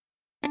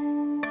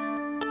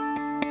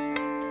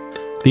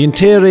The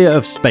interior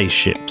of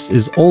spaceships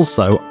is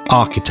also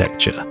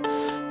architecture.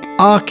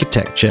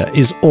 Architecture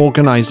is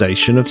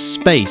organisation of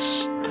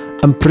space,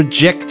 and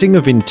projecting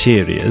of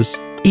interiors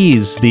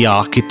is the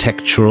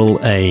architectural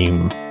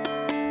aim.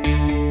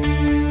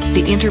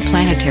 The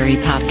Interplanetary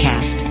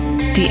Podcast.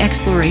 The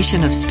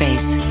exploration of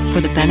space,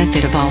 for the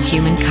benefit of all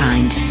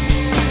humankind.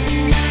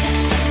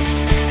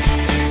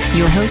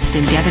 Your hosts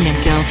in Devon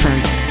and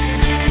Guilford.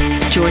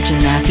 George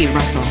and Matthew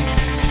Russell.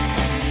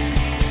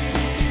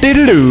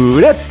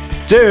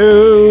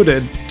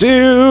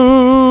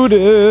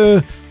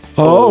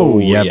 Oh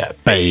yeah,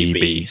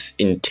 babies.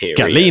 Interiors.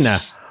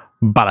 Galina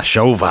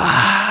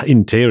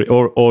Balashova.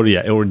 Or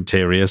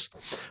interiors.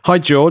 Hi,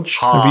 George.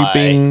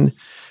 Hi.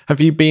 Have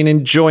you been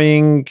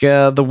enjoying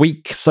the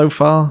week so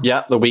far?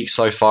 Yeah, the week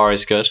so far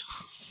is good.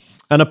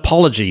 An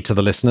apology to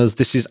the listeners.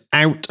 This is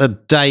out a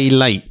day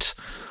late,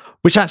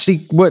 which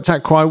actually worked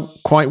out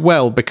quite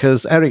well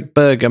because Eric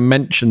Berger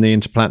mentioned the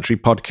Interplanetary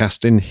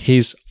Podcast in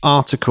his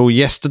article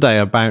yesterday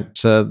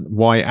about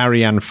why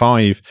Ariane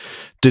 5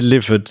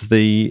 delivered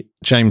the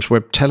James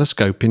Webb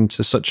Telescope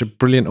into such a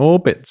brilliant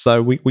orbit.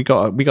 So we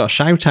got a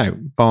shout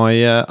out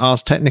by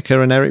Ars Technica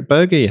and Eric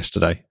Berger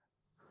yesterday.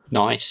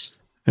 Nice.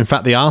 In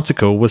fact, the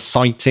article was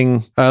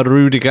citing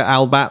Rudiger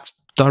Albat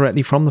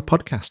directly from the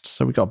podcast.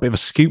 So we got a bit of a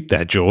scoop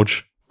there,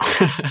 George.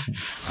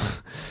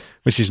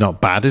 Which is not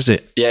bad, is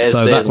it? Yeah,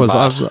 so that was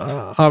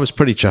I was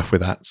pretty chuffed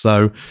with that.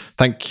 So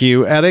thank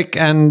you, Eric,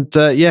 and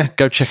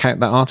go check out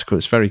that article.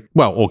 It's very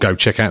well, or go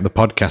check out the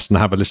podcast and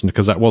have a listen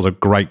because that was a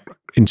great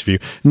interview.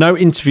 No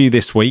interview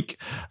this week.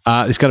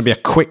 It's going to be a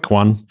quick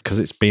one because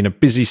it's been a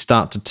busy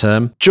start to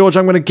term. George,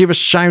 I'm going to give a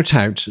shout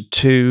out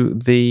to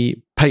the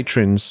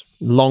patrons.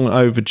 Long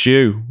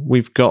overdue.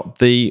 We've got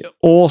the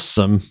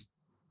awesome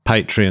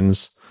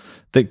Patreons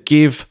that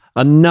give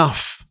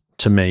enough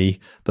to me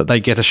that they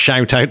get a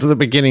shout out at the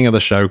beginning of the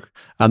show,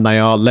 and they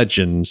are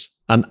legends.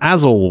 And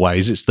as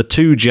always, it's the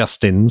two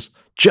Justins,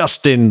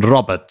 Justin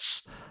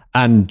Roberts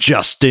and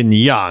Justin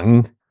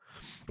Young,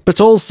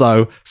 but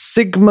also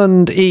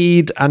Sigmund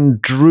Eade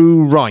and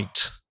Drew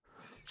Wright.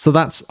 So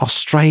that's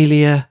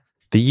Australia,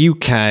 the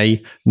UK,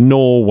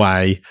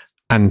 Norway,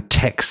 and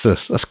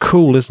Texas. That's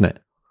cool, isn't it?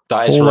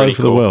 That is all really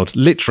over cool. the world,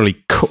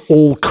 literally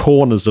all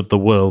corners of the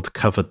world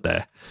covered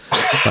there.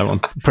 So I'm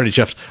pretty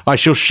chuffed. I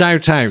shall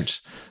shout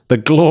out the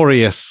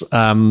glorious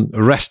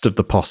rest of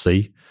the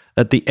posse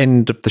at the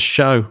end of the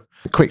show.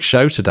 A quick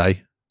show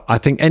today. I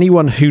think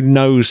anyone who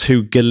knows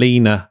who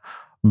Galina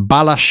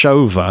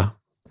Balashova,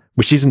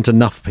 which isn't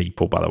enough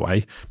people, by the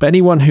way, but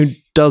anyone who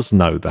does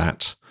know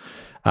that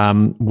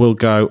will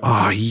go,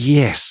 oh,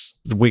 yes,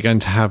 we're going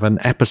to have an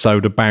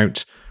episode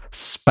about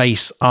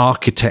space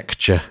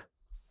architecture.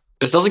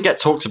 This doesn't get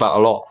talked about a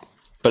lot,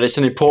 but it's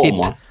an important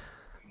one.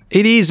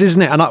 It is,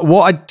 isn't it? And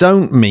what I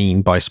don't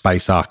mean by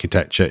space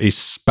architecture is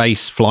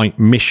space flight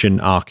mission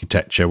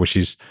architecture, which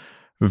is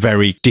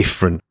very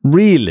different.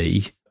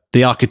 Really,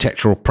 the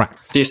architectural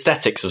practice. The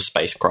aesthetics of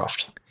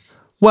spacecraft.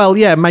 Well,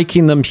 yeah,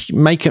 making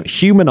it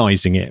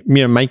humanizing it,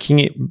 making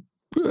it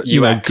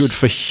good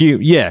for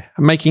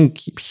making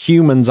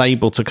humans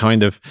able to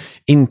kind of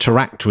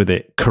interact with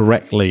it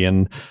correctly.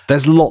 And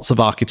there's lots of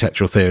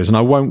architectural theories, and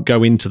I won't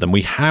go into them.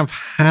 We have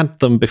had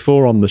them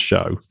before on the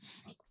show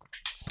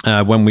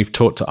when we've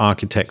talked to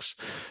architects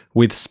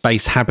with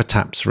space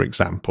habitats, for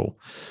example.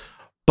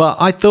 But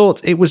I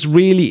thought it was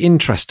really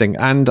interesting,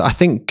 and I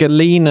think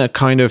Galina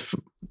kind of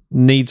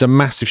needs a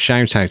massive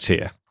shout out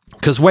here.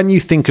 Because when you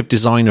think of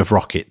design of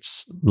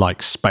rockets,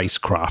 like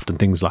spacecraft and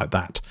things like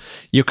that,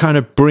 you're kind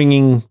of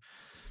bringing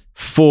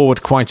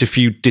forward quite a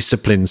few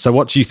disciplines. So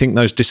what do you think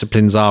those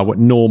disciplines are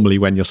normally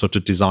when you're sort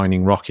of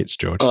designing rockets,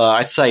 George?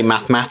 I'd say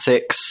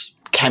mathematics,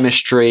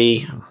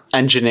 chemistry,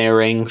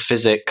 engineering,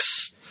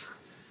 physics,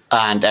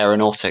 and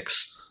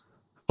aeronautics.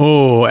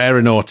 Oh,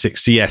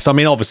 aeronautics, yes. I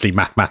mean, obviously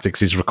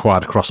mathematics is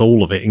required across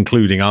all of it,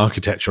 including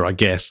architecture, I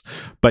guess.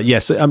 But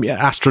yes,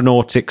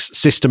 astronautics,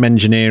 system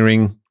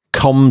engineering,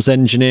 comms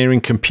engineering,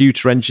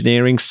 computer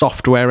engineering,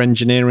 software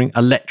engineering,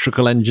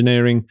 electrical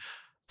engineering,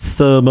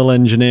 thermal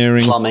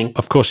engineering. Plumbing.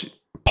 Of course,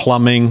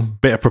 plumbing,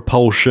 bit of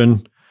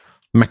propulsion,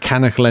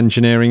 mechanical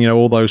engineering,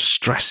 all those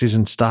stresses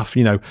and stuff.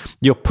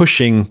 You're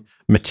pushing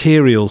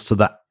materials to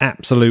the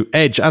absolute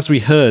edge. As we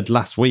heard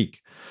last week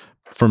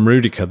from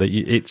Rudiger, that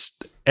it's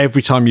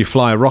every time you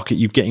fly a rocket,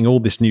 you're getting all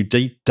this new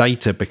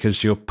data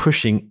because you're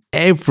pushing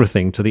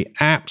everything to the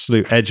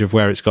absolute edge of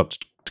where it's got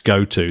to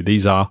go to.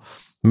 These are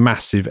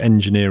massive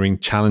engineering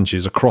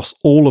challenges across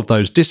all of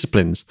those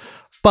disciplines.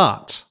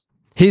 But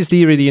here's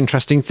the really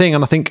interesting thing,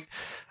 and I think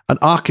an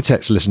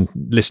architect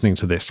listening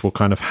to this will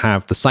kind of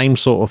have the same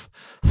sort of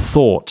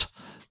thought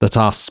that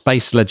our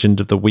space legend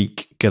of the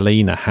week,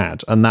 Galina,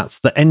 had, and that's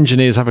that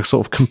engineers have a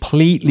sort of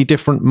completely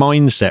different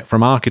mindset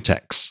from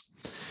architects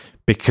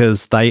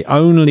because they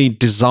only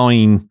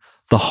design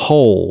the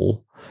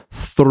whole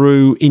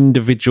through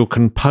individual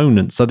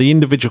components. So the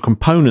individual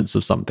components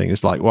of something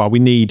is like, well, we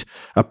need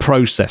a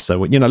processor.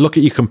 Look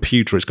at your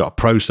computer. It's got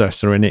a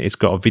processor in it. It's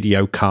got a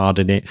video card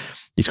in it.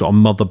 It's got a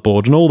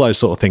motherboard, and all those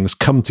sort of things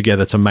come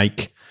together to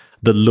make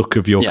the look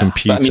of your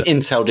computer. But I mean,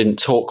 Intel didn't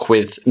talk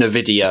with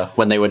NVIDIA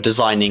when they were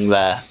designing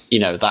their,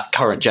 that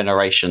current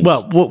generations.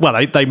 Well,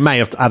 they may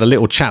have had a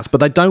little chat, but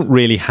they don't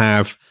really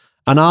have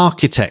an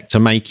architect to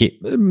make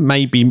it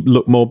maybe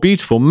look more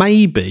beautiful.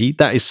 Maybe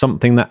that is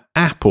something that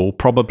Apple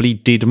probably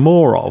did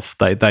more of.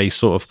 They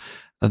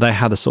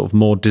had a sort of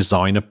more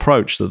design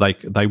approach, that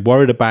they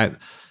worried about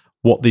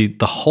what the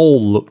whole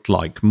looked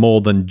like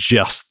more than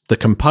just the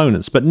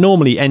components. But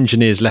normally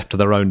engineers left to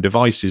their own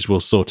devices will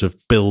sort of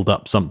build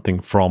up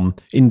something from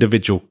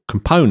individual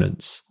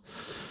components.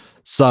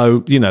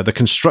 So, the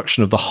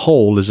construction of the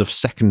whole is of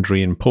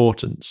secondary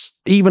importance.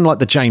 Even like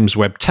the James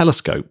Webb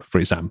Telescope, for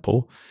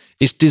example,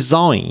 its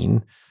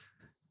design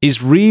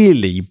is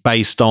really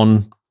based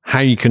on how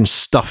you can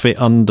stuff it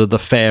under the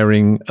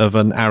fairing of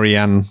an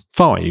Ariane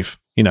 5.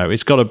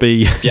 It's got to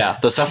be... Yeah,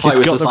 the satellite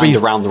was designed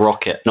around the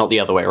rocket, not the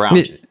other way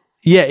around.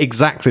 Yeah,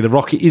 exactly. The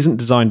rocket isn't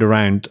designed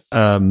around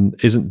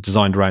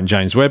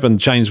James Webb, and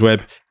James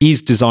Webb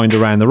is designed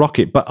around the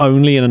rocket, but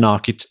only in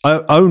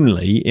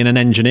an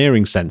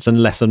engineering sense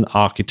and less an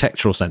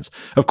architectural sense.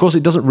 Of course,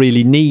 it doesn't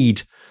really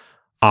need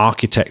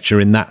architecture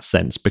in that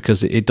sense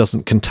because it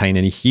doesn't contain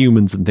any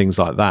humans and things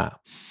like that.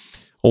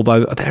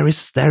 Although there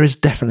is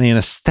definitely an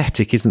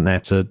aesthetic, isn't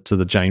there, to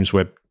the James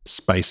Webb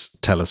Space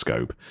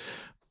Telescope.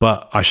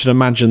 But I should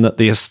imagine that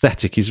the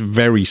aesthetic is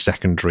very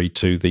secondary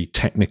to the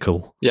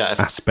technical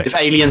aspects.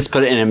 If aliens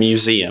put it in a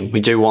museum,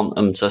 we do want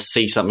them to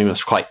see something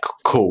that's quite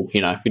cool.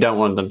 We don't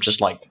want them just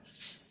like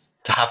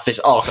to have this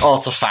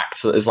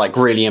artifact that is like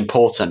really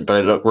important,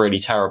 but it looked really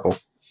terrible.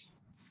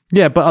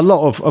 Yeah, but a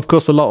lot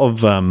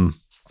of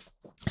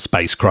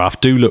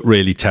spacecraft do look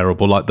really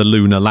terrible. Like the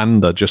lunar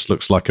lander just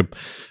looks like a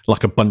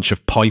bunch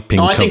of piping.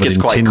 I think it's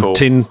quite cool.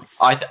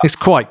 It's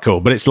quite cool,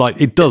 but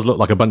it does look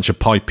like a bunch of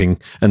piping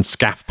and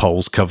scaff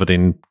poles covered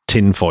in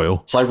tin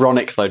foil. It's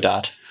ironic though,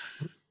 Dad.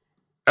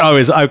 Oh,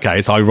 it's okay.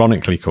 It's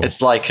ironically cool.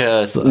 It's like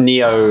a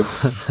neo.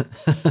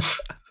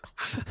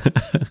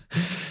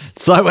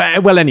 So,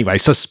 anyway,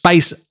 so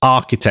space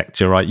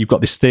architecture, right? You've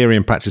got this theory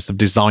and practice of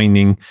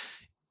designing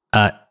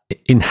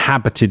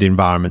inhabited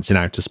environments in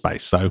outer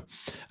space. So,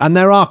 and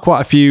there are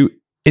quite a few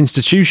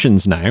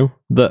institutions now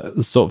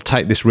that sort of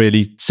take this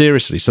really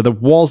seriously. So there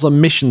was a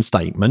mission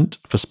statement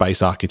for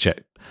space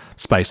architecture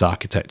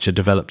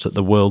developed at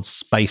the World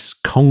Space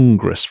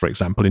Congress, for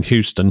example, in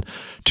Houston,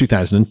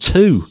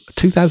 2002.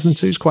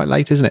 2002 is quite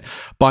late, isn't it?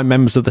 By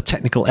members of the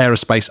Technical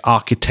Aerospace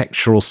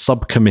Architectural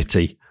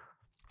Subcommittee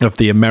of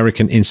the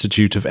American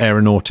Institute of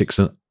Aeronautics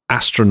and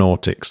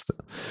Astronautics.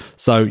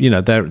 So,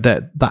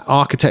 that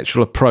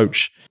architectural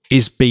approach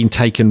is being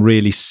taken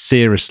really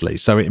seriously.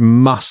 So it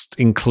must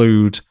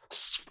include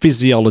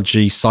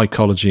physiology,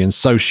 psychology, and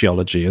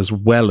sociology, as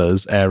well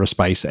as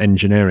aerospace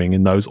engineering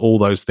in all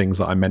those things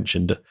that I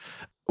mentioned.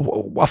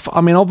 I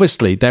mean,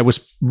 obviously, there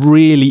was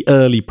really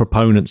early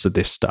proponents of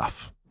this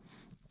stuff.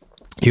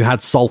 You had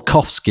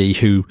Tsiolkovsky,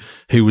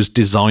 who was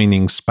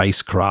designing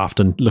spacecraft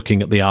and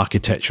looking at the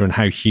architecture and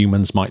how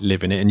humans might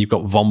live in it. And you've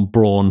got von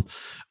Braun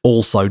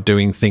also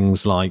doing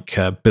things like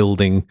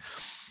building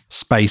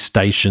space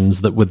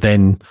stations that would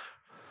then,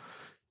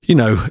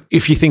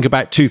 if you think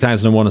about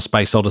 2001 A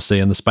Space Odyssey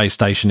and the space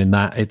station in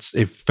that,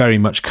 it very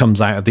much comes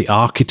out of the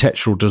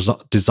architectural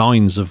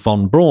designs of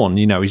von Braun.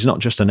 He's not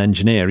just an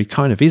engineer, he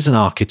kind of is an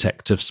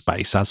architect of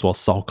space, as was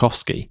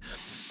Tsiolkovsky.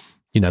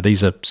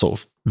 These are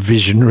sort of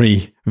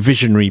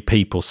visionary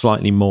people,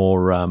 slightly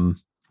more,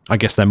 I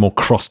guess they're more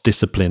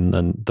cross-discipline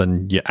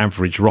than your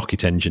average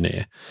rocket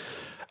engineer.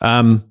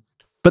 An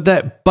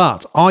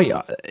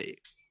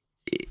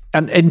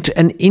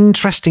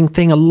interesting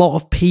thing, a lot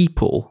of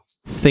people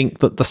think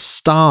that the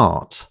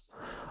start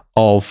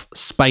of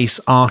space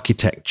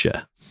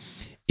architecture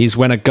is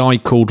when a guy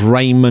called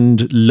Raymond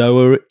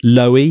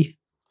Loewy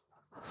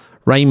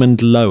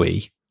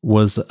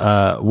was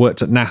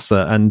worked at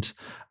NASA, and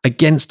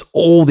against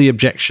all the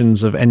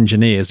objections of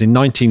engineers, in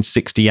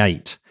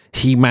 1968,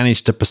 he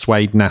managed to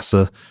persuade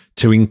NASA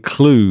to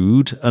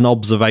include an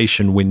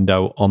observation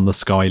window on the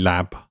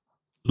Skylab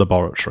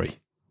laboratory.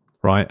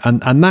 Right,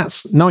 and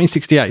that's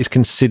 1968 is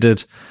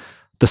considered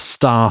the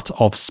start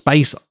of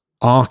space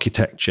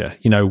architecture.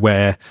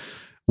 Where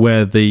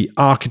the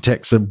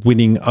architects are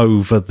winning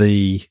over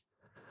the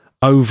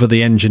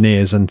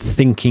engineers and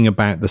thinking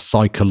about the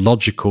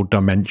psychological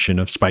dimension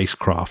of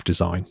spacecraft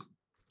design.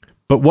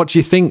 But what do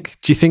you think?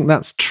 Do you think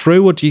that's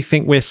true, or do you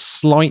think we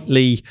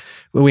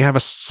have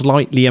a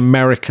slightly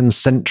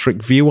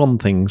American-centric view on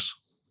things?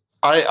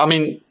 I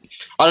mean,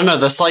 I don't know.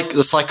 The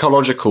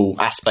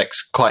psychological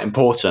aspect's quite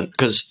important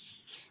because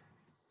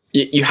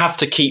you have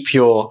to keep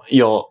your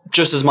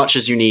just as much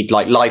as you need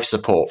like life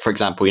support, for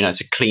example,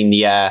 to clean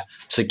the air,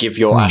 to give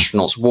your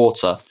astronauts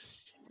water.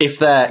 If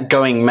they're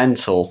going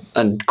mental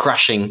and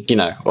crashing,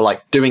 or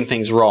like doing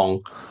things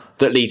wrong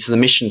that leads to the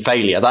mission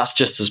failure, that's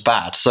just as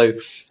bad. So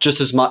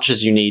just as much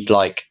as you need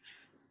like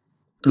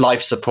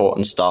life support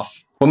and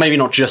stuff, well, maybe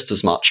not just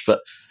as much,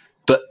 but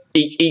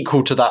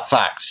equal to that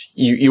fact,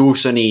 you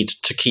also need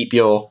to keep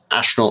your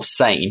astronauts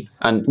sane.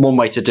 And one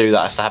way to do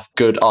that is to have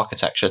good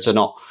architecture, to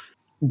not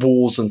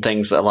walls and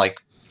things that are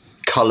like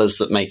colours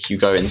that make you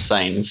go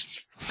insane.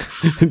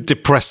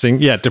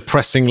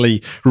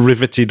 Depressingly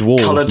riveted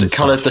walls.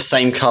 Coloured the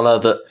same colour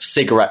that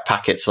cigarette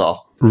packets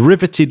are.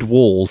 Riveted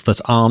walls that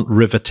aren't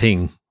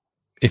riveting,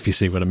 if you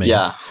see what I mean.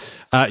 Yeah.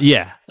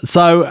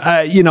 So,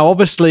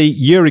 obviously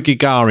Yuri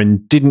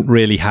Gagarin didn't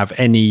really have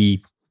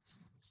any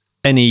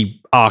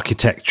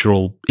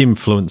architectural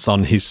influence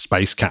on his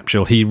space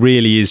capsule. He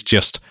really is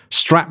just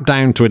strapped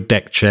down to a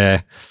deck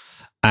chair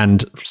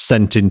and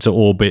sent into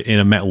orbit in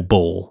a metal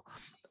ball.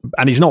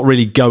 And he's not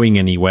really going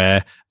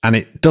anywhere, and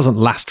it doesn't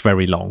last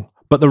very long.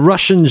 But the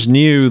Russians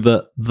knew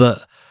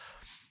that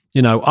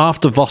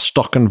after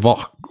Vostok and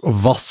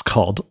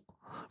Voskhod,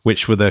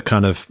 which were the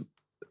kind of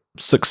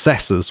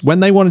successors,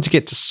 when they wanted to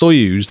get to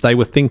Soyuz, they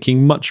were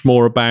thinking much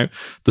more about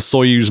the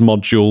Soyuz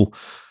module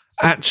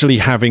actually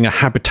having a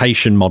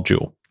habitation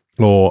module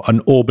or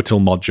an orbital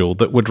module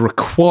that would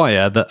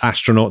require the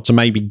astronaut to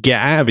maybe get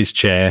out of his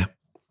chair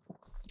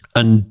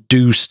and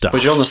do stuff.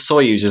 But on the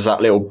Soyuz is that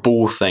little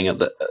ball thing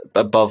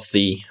above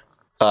the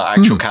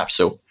actual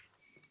capsule.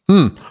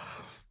 And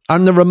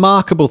the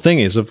remarkable thing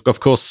is,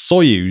 of course,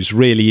 Soyuz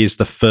really is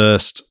the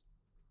first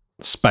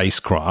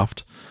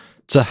spacecraft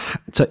to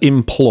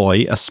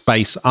employ a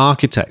space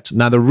architect.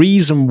 Now, the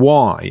reason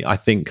why I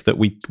think that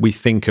we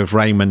think of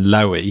Raymond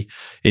Loewy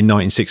in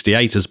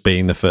 1968 as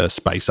being the first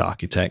space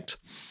architect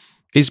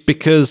is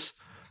because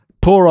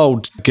poor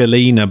old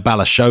Galina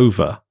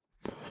Balashova,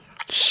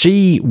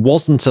 she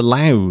wasn't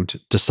allowed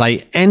to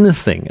say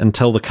anything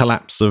until the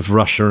collapse of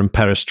Russia and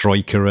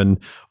perestroika and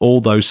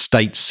all those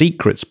state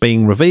secrets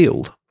being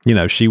revealed.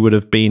 She would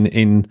have been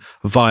in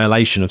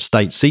violation of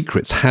state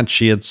secrets had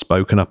she had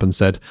spoken up and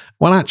said,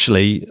 well,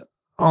 actually,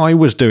 I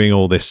was doing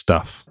all this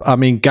stuff. I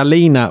mean,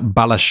 Galina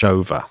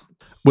Balashova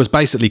was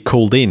basically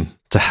called in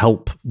to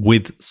help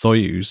with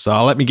Soyuz.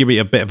 So let me give you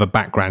a bit of a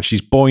background.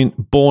 She's born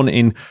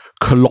in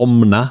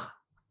Kolomna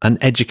and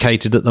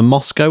educated at the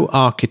Moscow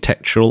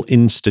Architectural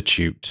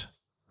Institute,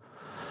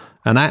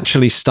 and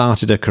actually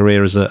started her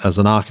career as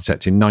an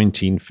architect in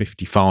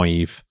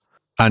 1955.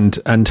 And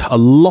a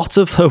lot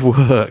of her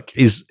work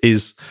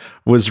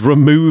was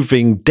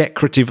removing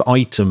decorative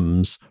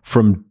items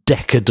from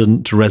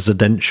decadent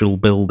residential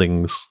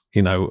buildings.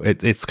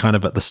 It's kind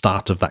of at the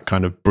start of that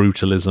kind of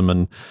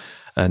brutalism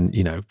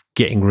and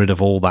getting rid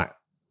of all that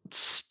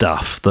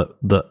stuff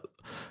that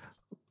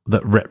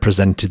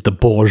represented the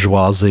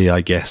bourgeoisie,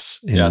 I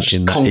guess.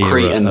 In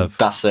concrete and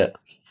that's it.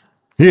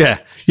 Yeah.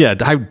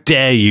 How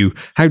dare you?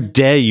 How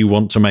dare you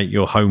want to make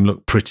your home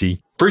look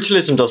pretty?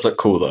 Brutalism does look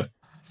cool, though.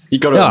 You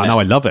got to. Yeah, no,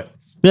 I love it.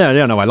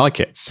 Yeah, no, I like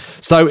it.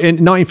 So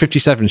in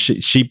 1957,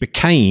 she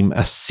became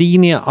a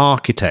senior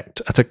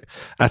architect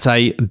at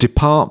a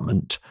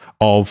department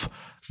of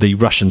the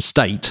Russian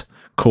state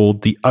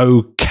called the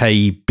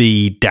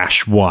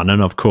OKB-1,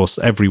 and of course,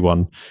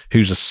 everyone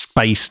who's a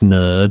space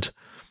nerd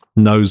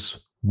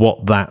knows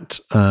what that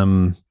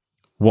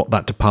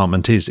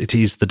department is. It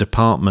is the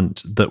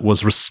department that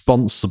was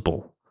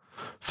responsible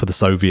for the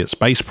Soviet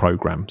space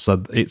program.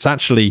 So it's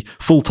actually,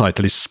 full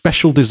title is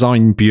Special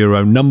Design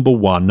Bureau Number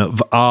 1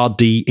 of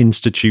RD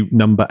Institute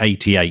Number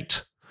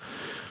 88.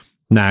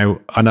 Now,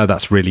 I know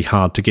that's really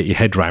hard to get your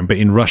head around, but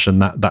in Russian,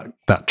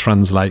 that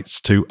translates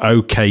to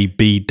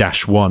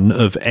OKB-1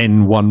 of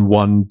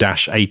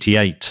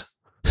N11-88.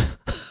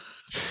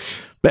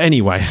 But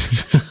anyway,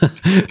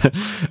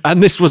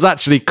 and this was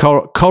actually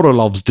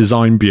Korolov's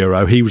design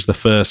bureau. He was the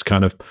first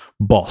kind of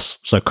boss.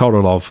 So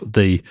Korolov,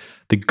 the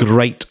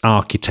great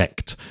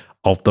architect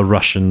of the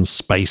Russian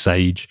space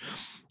age.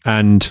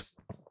 And,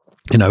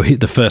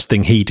 the first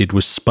thing he did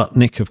was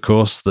Sputnik, of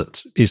course,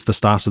 that is the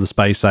start of the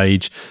space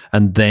age.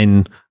 And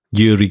then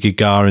Yuri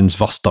Gagarin's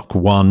Vostok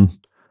 1.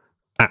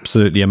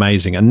 Absolutely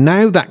amazing. And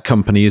now that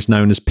company is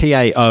known as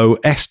PAO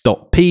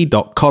S.P.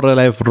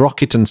 Korolev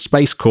Rocket and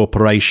Space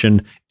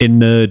Corporation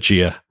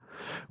Energia,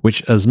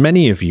 which, as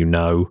many of you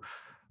know,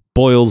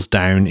 boils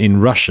down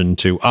in Russian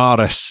to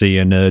RSC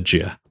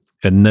Energia,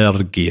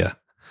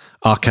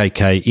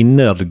 RKK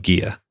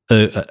Energia,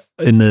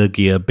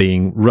 Energia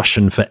being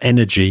Russian for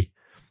energy.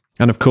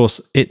 And of course,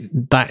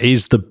 that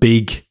is the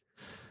big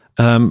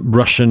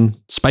Russian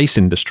space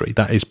industry.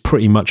 That is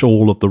pretty much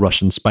all of the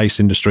Russian space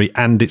industry,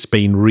 and it's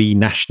been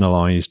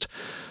renationalized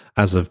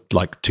as of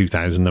like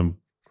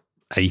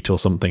 2008 or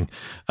something,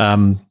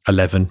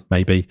 11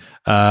 maybe.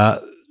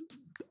 So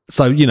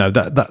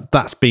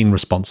that's been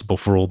responsible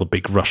for all the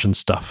big Russian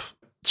stuff.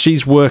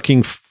 She's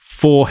working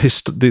for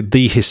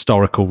the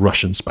historical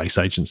Russian Space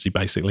Agency,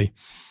 basically,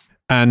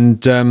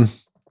 and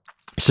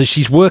so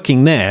she's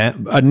working there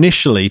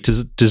initially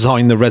to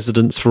design the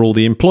residence for all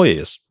the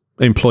employees.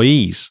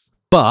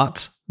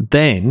 But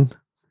then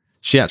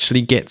she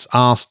actually gets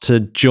asked to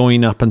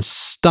join up and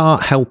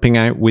start helping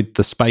out with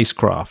the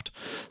spacecraft.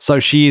 So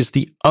she is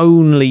the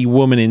only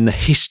woman in the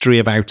history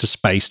of outer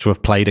space to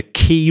have played a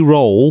key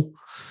role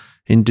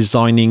in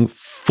designing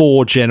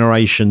 4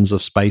 generations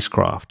of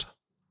spacecraft.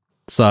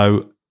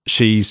 So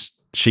she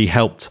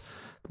helped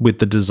with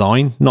the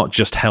design, not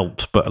just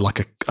helped, but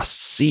like a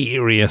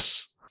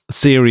serious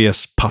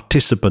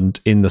participant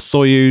in the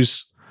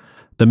Soyuz,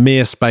 the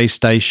Mir space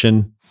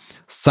station,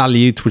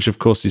 Salyut, which of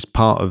course is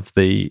part of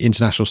the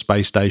International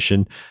Space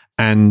Station,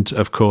 and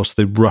of course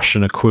the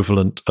Russian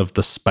equivalent of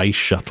the space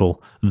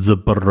shuttle, the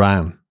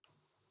Buran.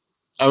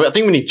 I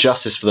think we need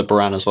justice for the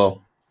Buran as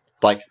well.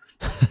 Like,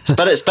 it's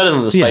better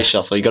than the space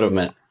shuttle, you got to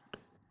admit.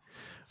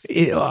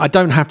 I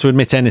don't have to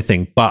admit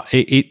anything, but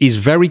it is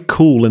very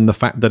cool in the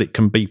fact that it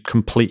could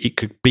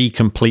be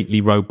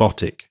completely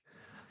robotic.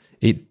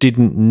 It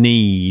didn't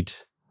need,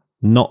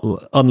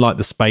 unlike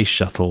the space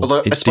shuttle.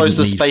 Although I suppose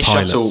the space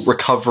shuttle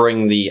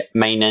recovering the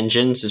main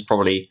engines is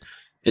probably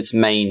its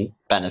main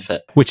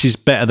benefit. Which is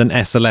better than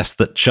SLS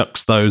that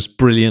chucks those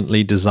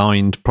brilliantly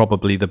designed,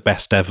 probably the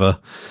best ever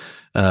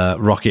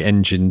rocket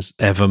engines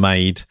ever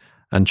made,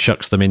 and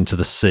chucks them into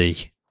the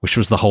sea, which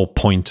was the whole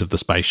point of the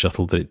space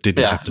shuttle, that it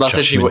didn't have to that's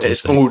actually what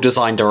it's all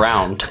designed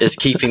around, is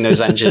keeping those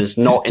engines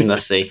not in the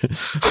sea.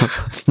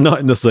 Not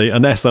in the sea.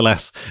 And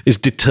SLS is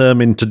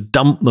determined to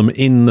dump them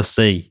in the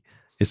sea.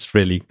 It's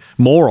really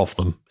more of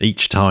them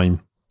each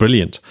time.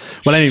 Brilliant.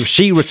 Well, anyway,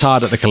 she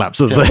retired at the collapse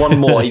of the... One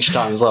more each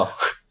time as well.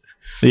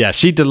 Yeah,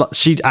 she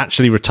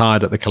actually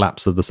retired at the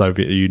collapse of the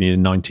Soviet Union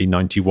in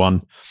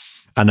 1991.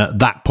 And at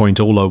that point,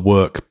 all her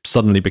work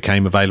suddenly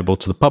became available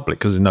to the public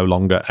because it's no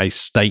longer a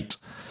state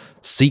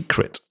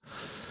secret.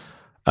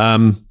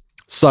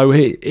 So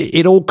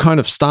it all kind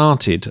of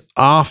started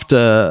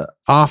after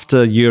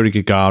Yuri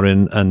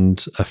Gagarin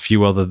and a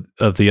few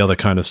of the other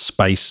kind of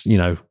space,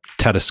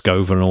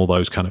 Tereskova and all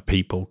those kind of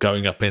people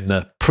going up in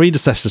the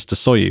predecessors to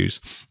Soyuz.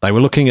 They were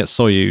looking at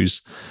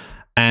Soyuz,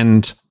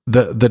 and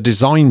the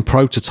design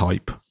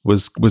prototype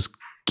was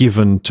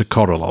given to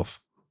Korolev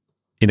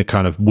in a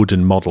kind of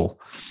wooden model.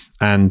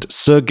 And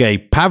Sergei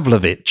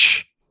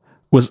Pavlovich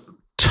was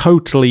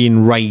totally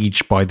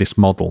enraged by this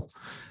model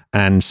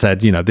and said,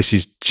 this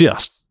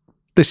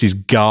is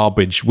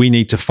garbage. We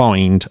need to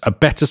find a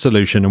better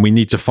solution, and we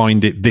need to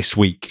find it this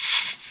week.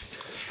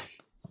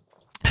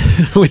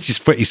 Which is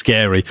pretty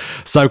scary.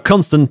 So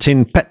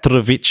Konstantin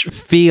Petrovich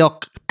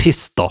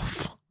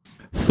Feoktistov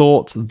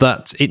thought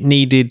that it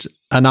needed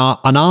an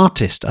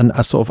artist and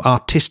a sort of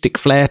artistic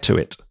flair to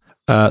it.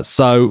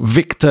 So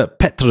Viktor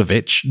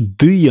Petrovich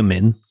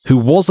Duymin, who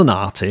was an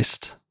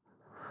artist,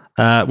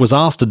 was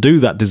asked to do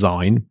that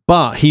design,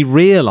 but he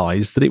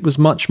realized that it was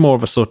much more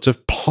of a sort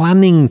of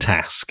planning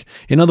task.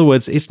 In other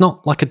words, it's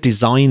not like a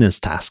designer's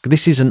task.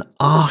 This is an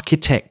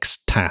architect's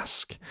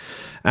task.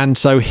 And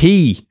so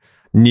he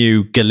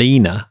knew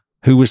Galina,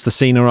 who was the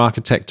senior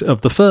architect of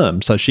the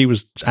firm. So she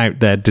was out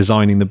there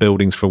designing the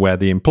buildings for where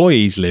the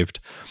employees lived.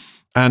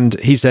 And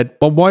he said,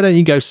 well, why don't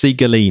you go see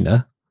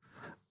Galina,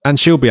 and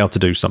she'll be able to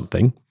do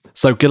something.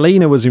 So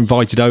Galina was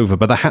invited over,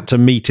 but they had to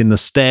meet in the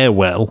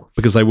stairwell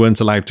because they weren't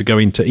allowed to go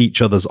into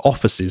each other's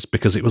offices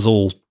because it was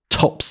all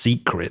top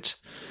secret.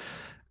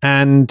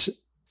 And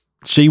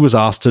she was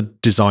asked to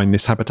design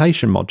this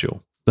habitation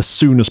module as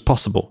soon as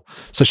possible.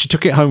 So she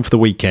took it home for the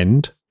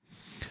weekend,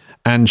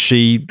 and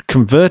she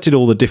converted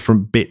all the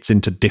different bits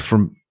into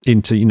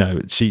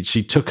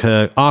she took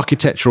her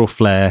architectural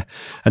flair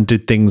and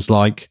did things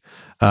like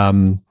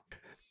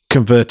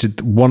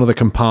converted one of the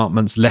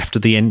compartments left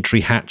of the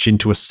entry hatch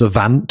into a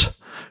savant,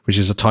 which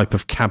is a type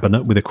of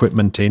cabinet with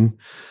equipment in.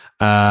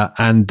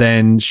 And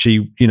then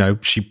she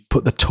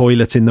put the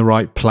toilet in the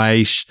right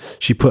place.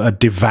 She put a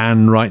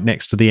divan right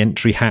next to the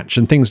entry hatch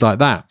and things like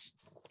that.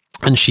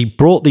 And she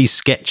brought these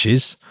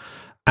sketches,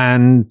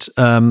 and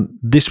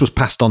this was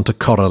passed on to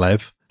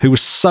Korolev, who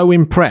was so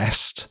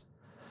impressed.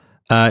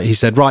 He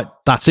said, "Right,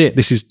 that's it.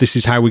 This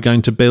is how we're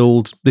going to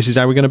build. This is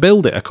how we're going to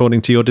build it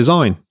according to your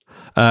design.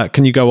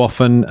 Can you go off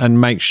and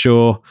make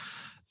sure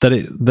that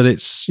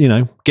it's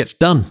gets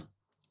done?"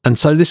 And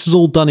so this is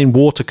all done in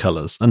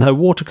watercolors, and her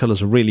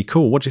watercolors are really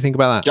cool. What do you think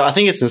about that? I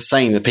think it's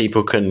insane that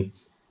people can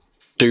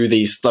do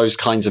those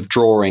kinds of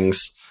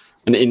drawings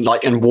and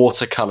in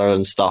watercolor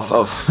and stuff.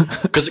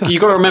 Because you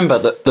got to remember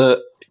that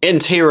the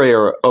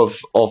interior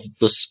of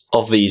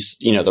these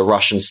the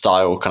Russian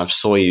style kind of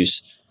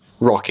Soyuz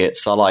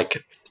rockets are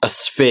like a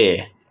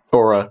sphere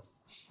or a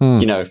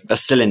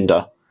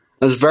cylinder.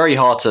 It's very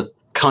hard to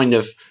kind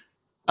of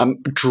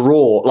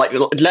draw,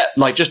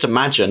 like just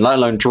imagine, let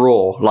alone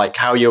draw, like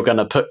how you're going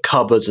to put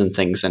cupboards and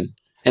things in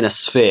a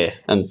sphere,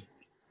 and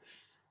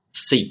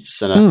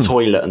seats and a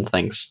toilet and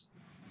things.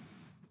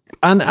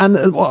 And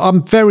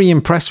I'm very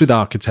impressed with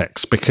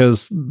architects,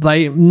 because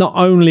they not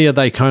only are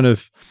they kind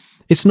of,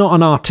 it's not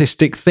an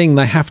artistic thing.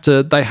 They have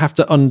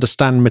to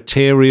understand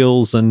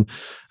materials and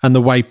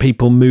the way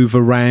people move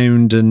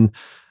around and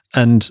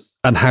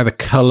how the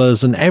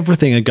colors and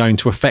everything are going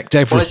to affect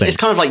everything. Well, it's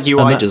kind of like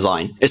UI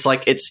design. It's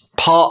like it's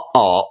part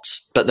art,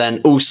 but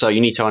then also you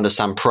need to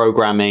understand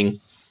programming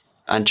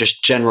and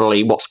just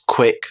generally what's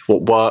quick,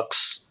 what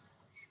works.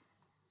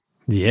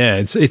 Yeah,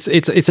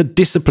 it's a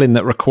discipline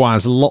that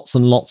requires lots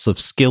and lots of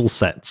skill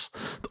sets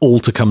all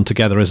to come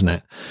together, isn't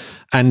it?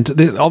 And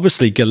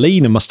obviously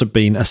Galina must have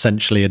been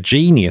essentially a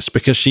genius,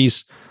 because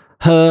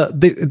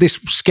this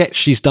sketch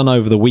she's done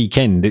over the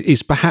weekend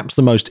is perhaps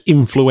the most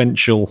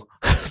influential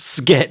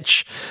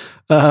sketch,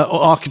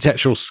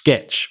 architectural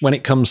sketch when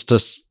it comes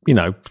to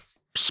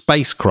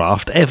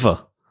spacecraft ever.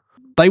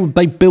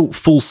 they built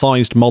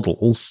full-sized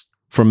models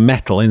from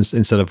metal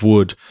instead of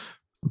wood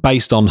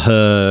based on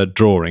her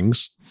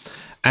drawings.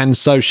 And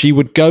so she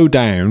would go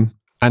down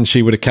and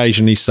she would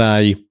occasionally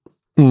say,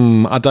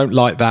 I don't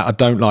like that, I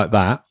don't like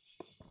that.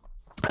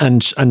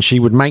 And she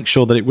would make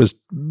sure that it was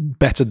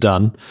better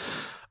done.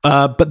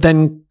 But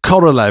then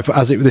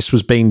Korolev, this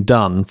was being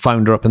done,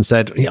 phoned her up and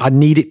said, I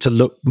need it to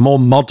look more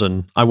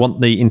modern. I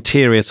want the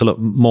interior to look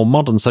more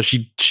modern. So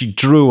she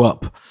drew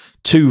up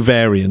 2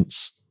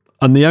 variants.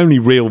 And the only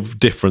real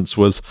difference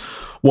was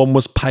one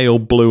was pale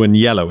blue and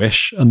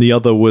yellowish, and the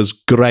other was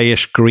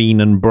greyish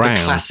green and brown.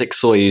 The classic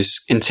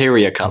Soyuz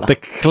interior colour.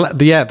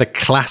 The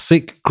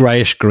classic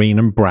greyish green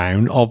and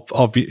brown of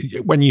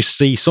when you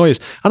see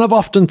Soyuz. And I've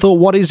often thought,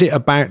 what is it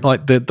about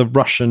like the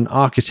Russian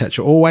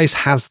architecture always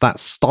has that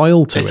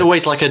style to it? It's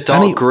always like a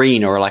dark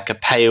green or like a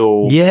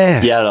pale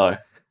yellow.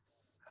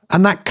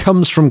 And that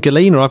comes from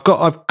Galina. I've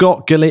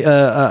got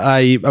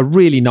Galina, a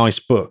really nice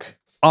book,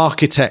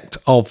 Architect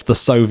of the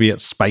Soviet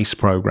Space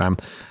Program,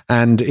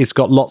 and it's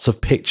got lots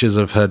of pictures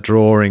of her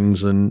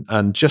drawings and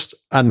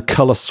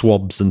color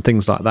swabs and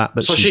things like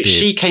that. So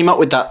she came up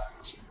with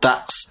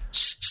that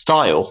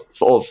style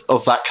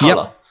of that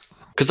color,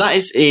 because that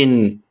is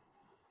in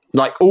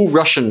like all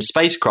Russian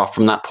spacecraft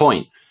from that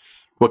point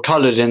were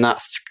colored in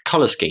that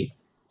color scheme.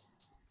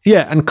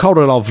 Yeah, and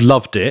Korolev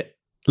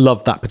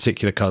loved that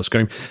particular color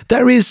scheme.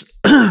 There is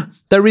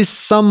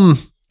some.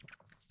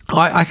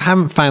 I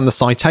haven't found the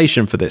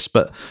citation for this,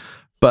 but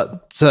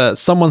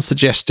someone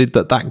suggested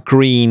that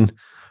green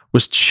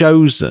was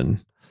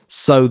chosen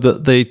so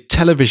that the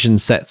television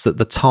sets at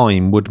the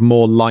time would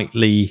more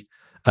likely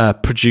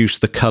produce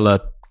the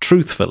color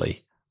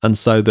truthfully, and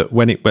so that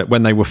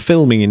when they were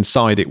filming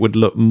inside, it would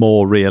look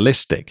more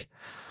realistic.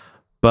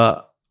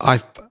 But I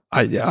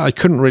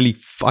couldn't really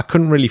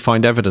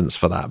find evidence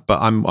for that,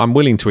 but I'm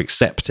willing to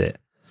accept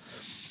it.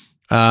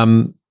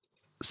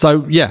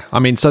 So yeah, I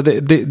mean, so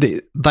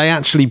they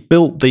actually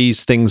built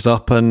these things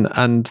up,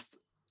 and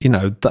you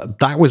know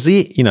that was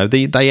it. You know,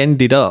 they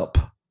ended up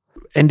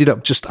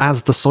just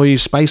as the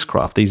Soyuz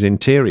spacecraft. These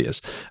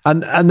interiors,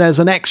 and there's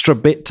an extra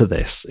bit to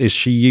this. Is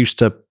she used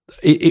to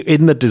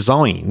in the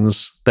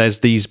designs? There's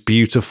these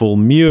beautiful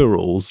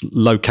murals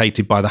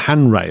located by the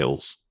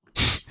handrails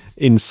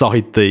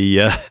inside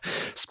the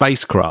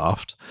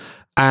spacecraft,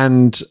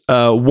 and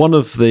one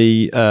of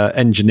the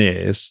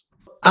engineers,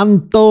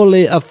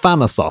 Anatoly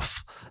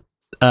Afanasov.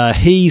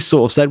 He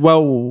sort of said,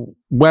 well,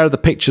 where are the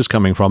pictures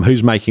coming from?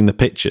 Who's making the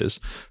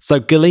pictures? So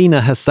Galina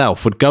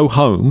herself would go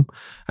home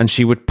and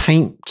she would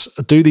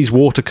do these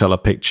watercolor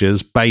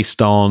pictures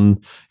based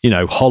on, you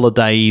know,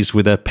 holidays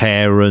with her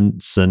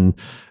parents and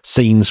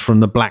scenes from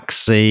the Black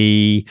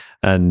Sea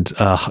and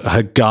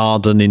her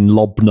garden in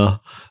Lobna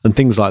and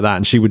things like that.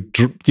 And she would,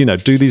 you know,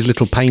 do these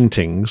little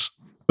paintings.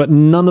 But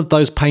none of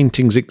those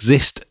paintings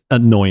exist,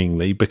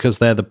 annoyingly, because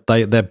they're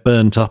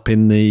burnt up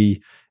in the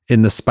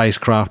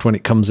spacecraft when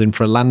it comes in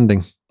for a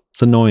landing.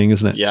 It's annoying,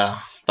 isn't it? Yeah,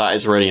 that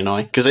is really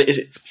annoying because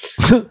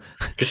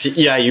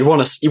you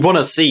want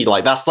to see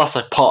like that's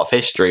a part of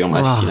history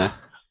almost, you know.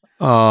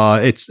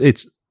 It's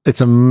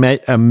a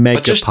mega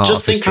but just part.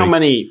 Just of think history. how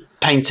many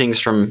paintings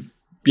from,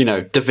 you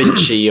know, Da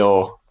Vinci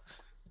or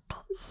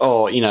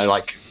you know,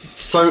 like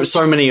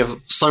so many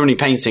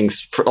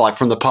paintings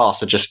from the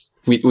past are just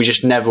we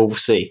just never will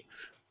see.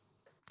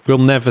 We'll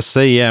never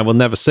see,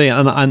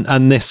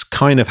 and this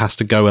kind of has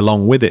to go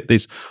along with it.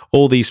 There's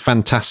all these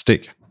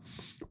fantastic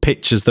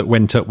pictures that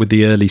went up with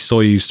the early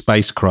Soyuz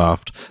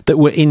spacecraft that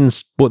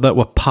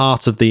were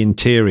part of the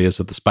interiors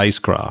of the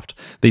spacecraft.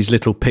 These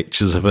little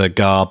pictures of her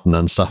garden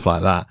and stuff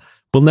like that.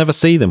 We'll never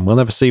see them. We'll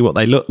never see what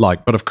they look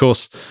like. But of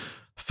course,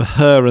 for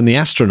her and the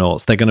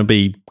astronauts, they're going to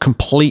be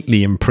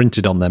completely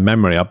imprinted on their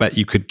memory. I bet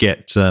you could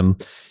get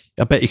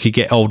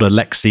old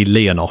Alexei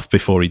Leonov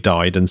before he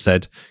died and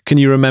said, can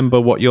you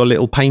remember what your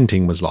little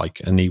painting was like?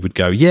 And he would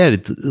go, yeah,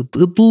 it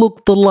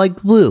looked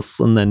like this.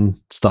 And then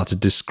start to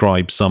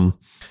describe some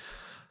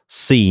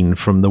scene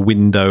from the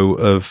window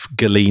of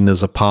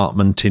Galina's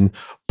apartment in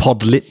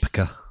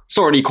Podlipka. It's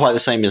already quite the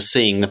same as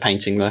seeing the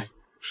painting, though.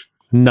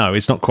 No,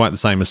 it's not quite the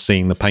same as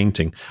seeing the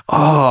painting.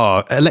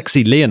 Oh,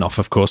 Alexei Leonov,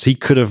 of course, he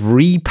could have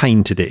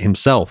repainted it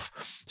himself.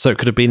 So it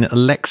could have been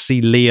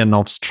Alexei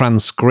Leonov's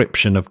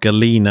transcription of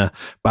Galina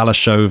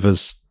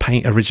Balashova's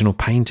original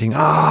painting.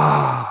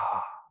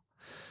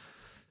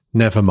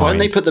 Never mind. Why didn't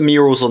they put the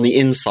murals on the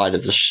inside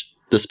of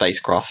the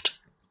spacecraft?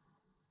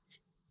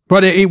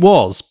 Well, it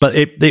was, but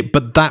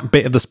but that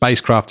bit of the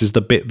spacecraft is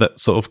the bit that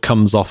sort of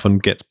comes off and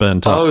gets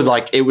burnt up. Oh,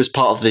 like it was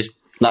part of this.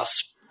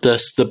 That's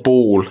the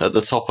ball at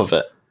the top of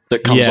it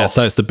that comes off. Yeah,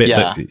 so it's the bit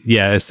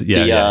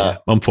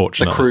that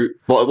unfortunately, the crew.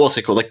 What's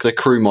it called? Like the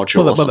crew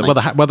module or something?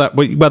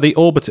 The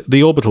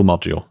orbital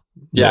module.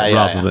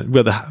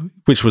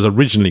 Which was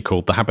originally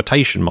called the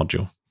habitation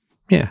module.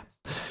 Yeah,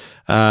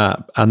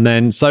 and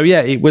then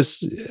it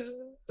was.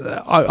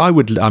 I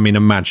would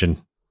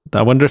imagine.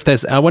 I wonder if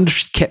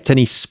she kept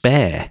any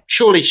spare.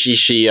 Surely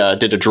she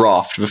did a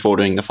draft before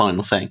doing the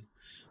final thing.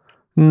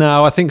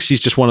 No, I think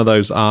she's just one of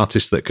those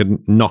artists that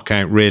could knock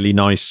out really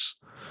nice,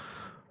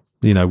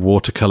 you know,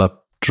 watercolor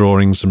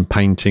drawings and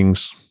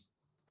paintings.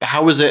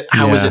 How was it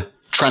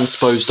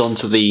transposed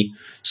onto the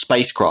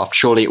spacecraft?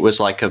 Surely it was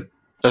like a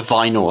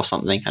vinyl or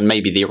something, and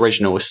maybe the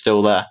original was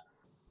still there.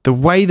 The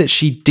way that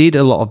she did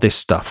a lot of this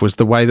stuff was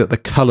the way that the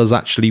colours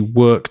actually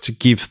work to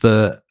give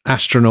the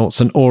astronauts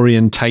an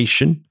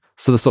orientation.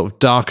 So the sort of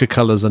darker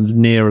colours are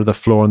nearer the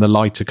floor and the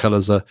lighter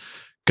colours are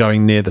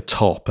going near the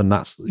top. And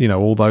that's,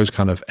 all those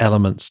kind of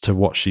elements to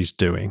what she's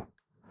doing.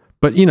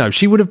 But,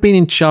 she would have been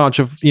in charge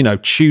of,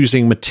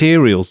 choosing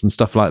materials and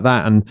stuff like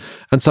that. And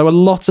so a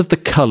lot of the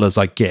colours,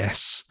 I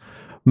guess,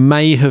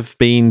 may have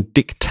been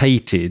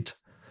dictated.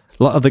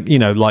 A lot of the,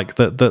 like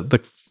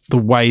the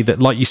way that,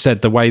 like you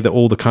said, the way that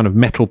all the kind of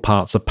metal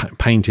parts are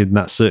painted in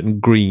that certain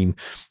green,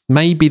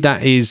 maybe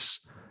that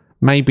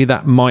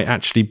might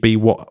actually be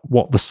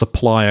what the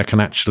supplier can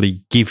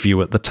actually give you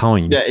at the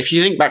time. Yeah, if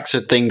you think back to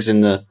things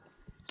in the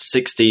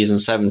 60s and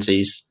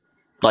 70s,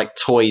 like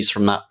toys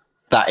from that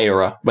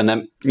era, when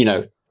they're,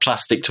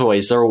 plastic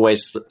toys, they're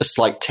always a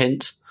slight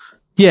tint.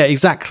 Yeah,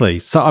 exactly.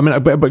 So, I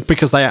mean, but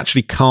because they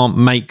actually can't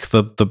make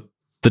the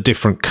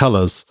different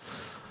colours,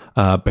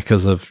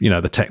 because of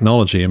the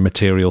technology and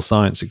material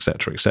science,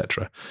 etc.,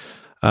 etc.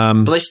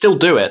 But they still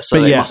do it,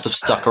 so they must have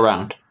stuck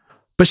around.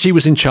 But she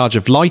was in charge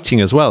of lighting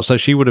as well, so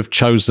she would have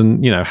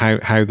chosen,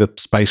 how the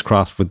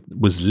spacecraft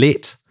was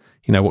lit,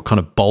 what kind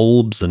of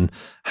bulbs and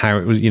how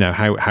it was,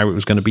 how it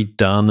was going to be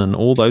done, and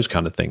all those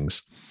kind of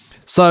things.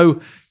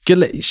 So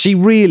she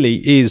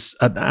really is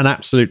an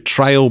absolute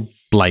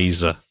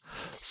trailblazer.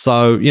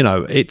 So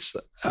it's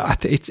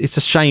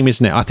a shame,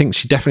 isn't it? I think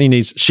she definitely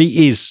needs.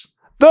 She is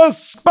the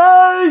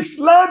Space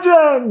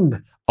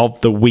Legend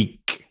of the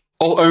Week.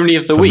 Oh, only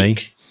of the week? Me.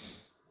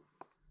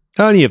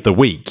 Only of the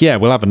week. Yeah,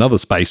 we'll have another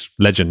Space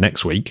Legend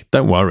next week.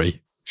 Don't worry.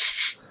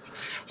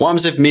 What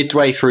happens if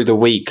midway through the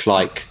week,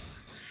 like,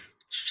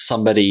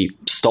 somebody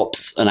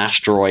stops an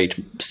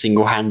asteroid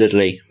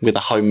single-handedly with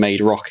a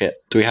homemade rocket?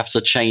 Do we have to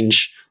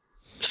change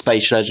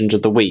Space Legend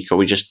of the Week, or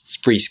we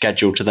just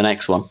reschedule to the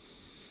next one?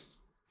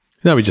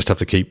 No, we just have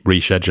to keep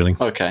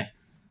rescheduling. Okay.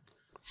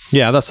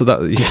 Yeah, that's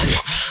that.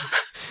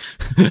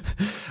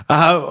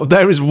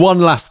 There is one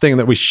last thing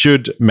that we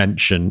should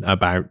mention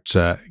about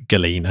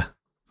Galina,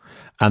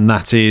 and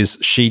that is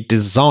she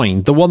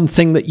designed the one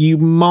thing that you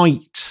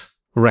might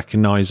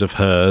recognize of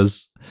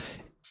hers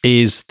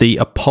is the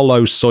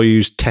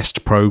Apollo-Soyuz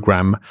test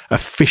program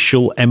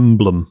official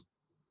emblem,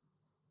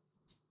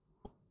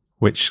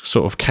 which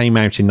sort of came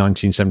out in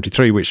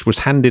 1973, which was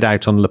handed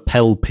out on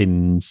lapel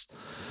pins.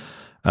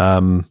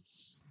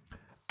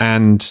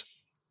 And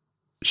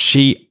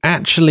she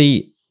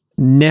actually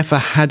never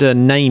had a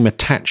name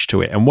attached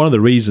to it. And one of the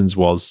reasons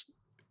was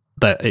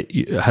that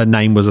her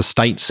name was a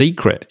state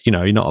secret.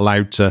 You're not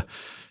allowed to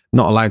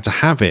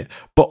have it.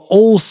 But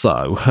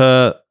also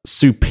her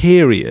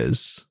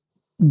superiors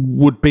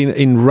would be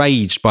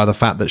enraged by the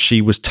fact that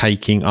she was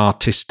taking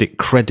artistic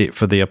credit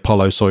for the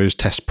Apollo-Soyuz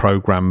test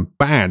program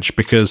badge,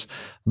 because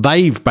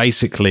they've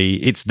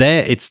basically, it's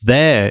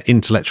their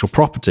intellectual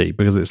property,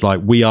 because it's like,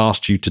 we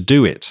asked you to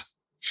do it.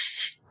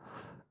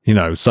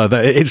 So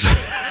that it's,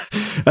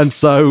 and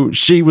so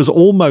she was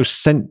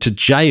almost sent to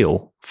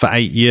jail for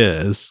 8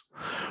 years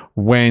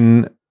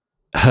when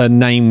her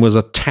name was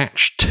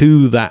attached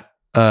to that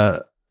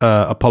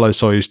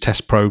Apollo-Soyuz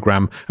test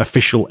program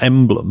official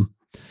emblem.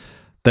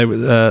 There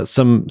were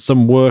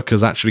some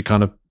workers actually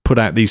kind of put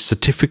out these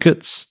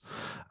certificates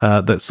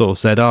that sort of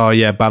said, "Oh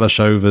yeah,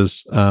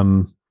 Balashova's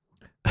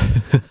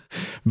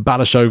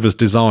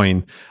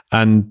design,"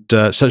 and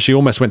so she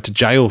almost went to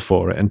jail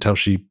for it until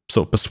she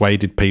sort of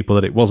persuaded people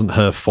that it wasn't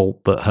her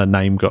fault that her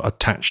name got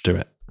attached to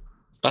it.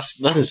 That's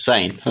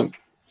insane.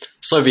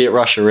 Soviet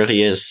Russia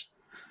really is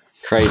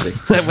crazy.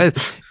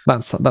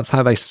 That's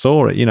how they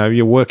saw it.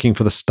 You're working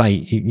for the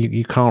state.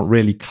 You can't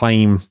really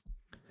claim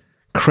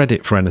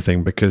credit for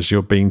anything because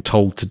you're being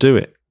told to do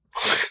it.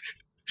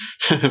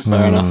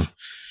 Fair enough.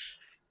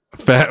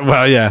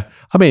 Well, yeah.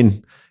 I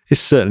mean,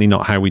 it's certainly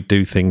not how we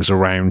do things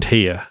around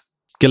here.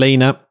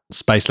 Galina,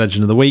 Space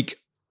Legend of the Week.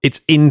 It's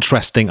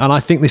interesting, and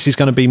I think this is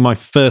going to be my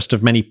first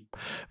of many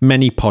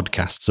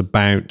podcasts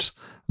about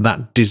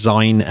that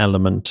design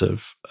element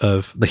of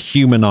the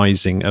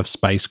humanizing of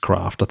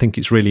spacecraft. I think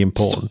it's really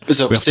important.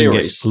 It's a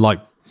series.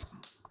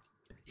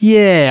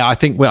 Yeah, I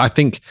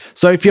think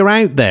so. If you're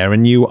out there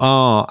and you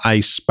are a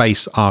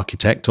space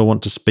architect or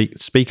want to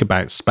speak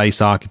about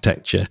space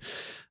architecture,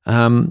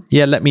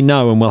 let me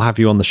know and we'll have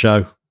you on the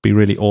show. Be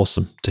really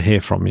awesome to hear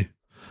from you.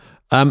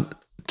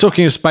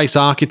 Talking of space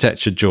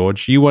architecture,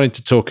 George, you wanted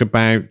to talk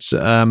about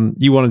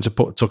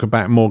talk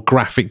about more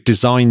graphic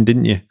design,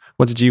 didn't you?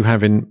 What did you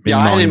have in mind? Yeah,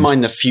 I had in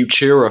mind the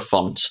Futura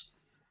font,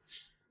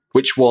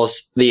 which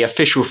was the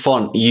official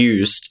font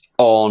used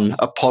on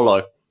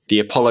Apollo, the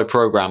Apollo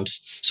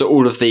programs. So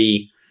all of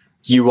the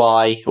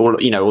UI, all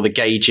the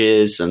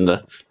gauges and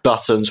the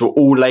buttons were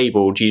all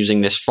labeled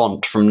using this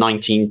font from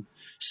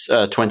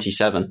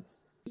 1927.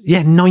 Yeah,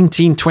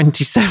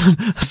 1927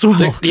 as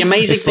well. The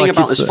amazing thing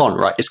about this font,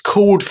 right, it's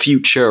called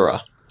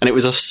Futura, and it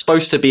was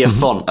supposed to be a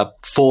font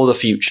for the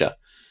future.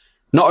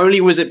 Not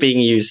only was it being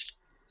used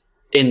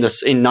in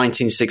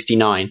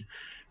 1969,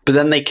 but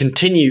then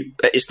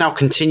it's now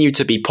continued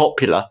to be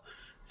popular,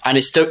 and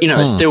it's still,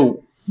 it's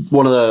still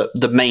one of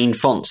the main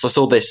fonts. I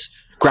saw this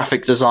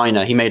graphic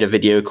designer, he made a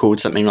video called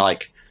something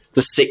like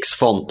the 6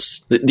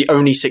 fonts, the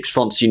only 6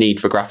 fonts you need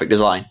for graphic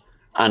design.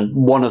 And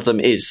one of them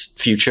is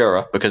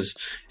Futura, because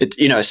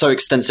it's so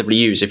extensively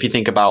used. If you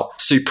think about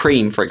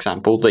Supreme, for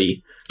example,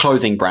 the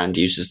clothing brand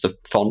uses the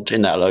font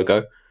in their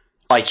logo.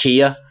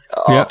 IKEA,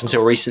 up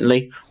until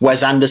recently.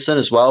 Wes Anderson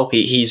as well.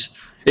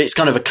 It's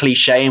kind of a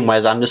cliche in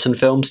Wes Anderson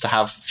films to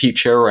have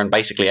Futura and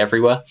basically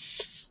everywhere.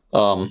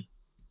 So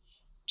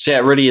yeah,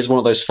 it really is one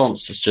of those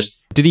fonts that's just...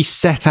 Did he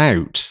set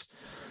out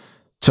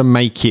to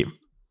make it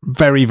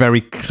very,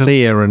 very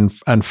clear and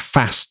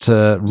fast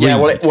to read? Yeah,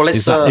 well,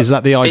 it's is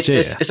that the idea?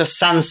 It's a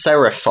sans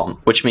serif font,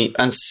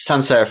 and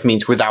sans serif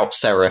means without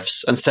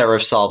serifs, and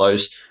serifs are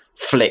those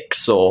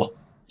flicks or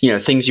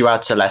things you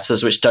add to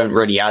letters which don't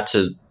really add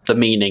to the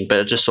meaning, but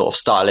are just sort of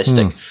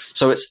stylistic.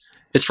 So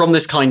it's from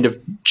this kind of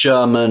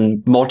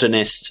German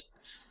modernist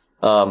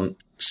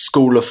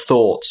school of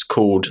thoughts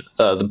called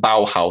the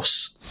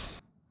Bauhaus.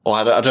 Or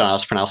I don't know how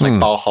to pronounce it,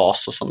 like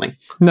Bauhaus or something.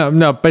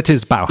 No, but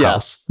it's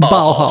Bauhaus. Yeah,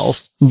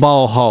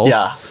 Bauhaus.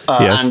 Yeah,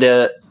 yes. And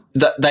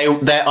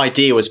their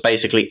idea was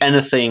basically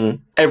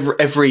anything,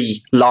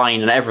 every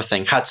line and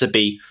everything had to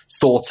be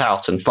thought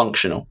out and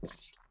functional.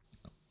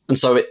 And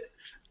so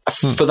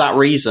for that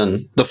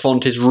reason, the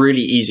font is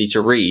really easy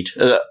to read,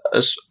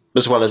 as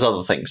well as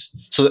other things.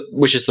 So,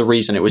 which is the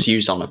reason it was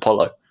used on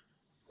Apollo,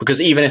 because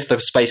even if the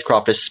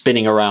spacecraft is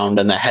spinning around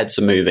and their heads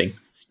are moving,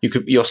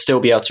 you'll still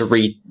be able to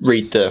read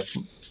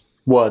the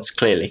words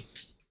clearly.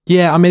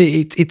 Yeah, I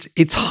mean,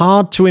 it's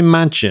hard to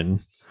imagine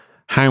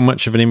how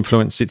much of an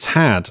influence it's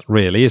had,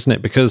 really, isn't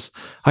it? Because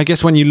I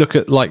guess when you look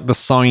at like the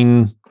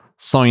sign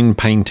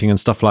painting and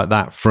stuff like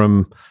that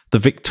from the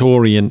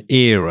Victorian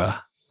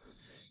era,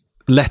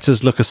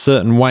 letters look a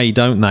certain way,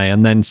 don't they?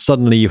 And then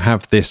suddenly you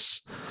have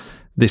this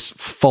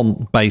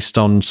font based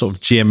on sort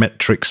of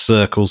geometric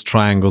circles,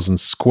 triangles, and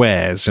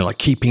squares. Like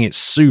keeping it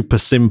super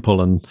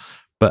simple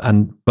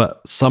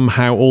but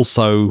somehow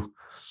also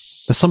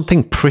there's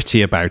something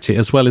pretty about it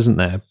as well, isn't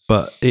there?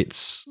 But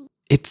it's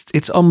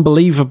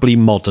unbelievably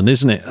modern,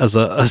 isn't it? As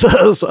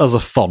a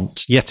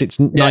font, yet it's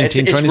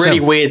 1927. It's really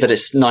weird that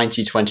it's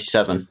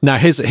 1927. Now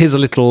here's a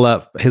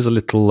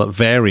little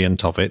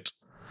variant of it.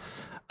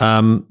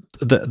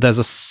 There's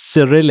a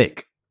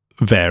Cyrillic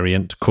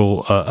variant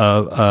called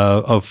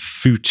of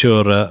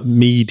Futura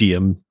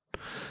Medium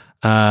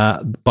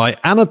by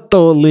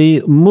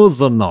Anatoly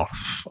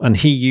Muzanov, and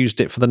he used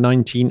it for the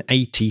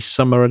 1980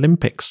 Summer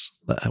Olympics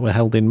that were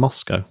held in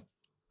Moscow.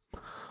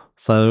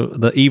 So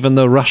even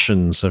the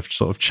Russians have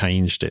sort of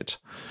changed it.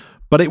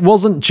 But it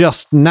wasn't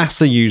just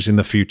NASA using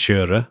the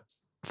Futura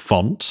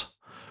font,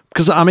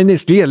 because I mean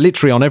it's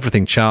literally on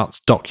everything: charts,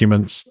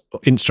 documents,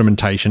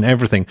 instrumentation,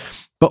 everything.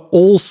 But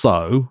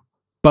also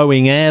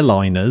Boeing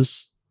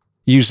airliners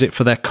use it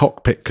for their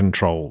cockpit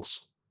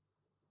controls.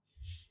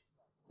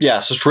 Yeah,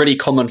 so it's really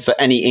common for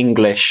any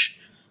English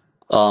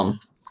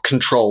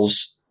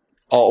controls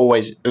are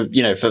always,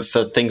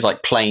 for things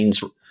like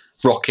planes,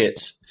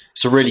 rockets.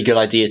 It's a really good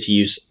idea to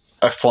use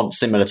a font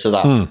similar to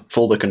that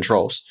for the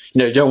controls.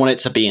 You don't want it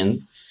to be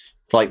in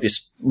like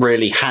this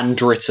really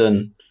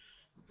handwritten,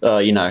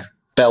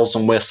 bells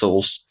and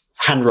whistles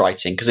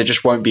handwriting, because it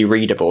just won't be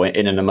readable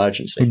in an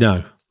emergency.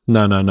 No.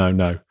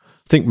 I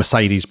think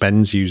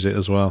Mercedes-Benz use it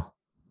as well.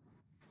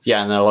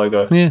 Yeah, and their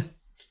logo.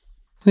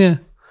 Yeah.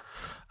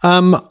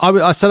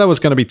 I said I was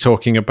going to be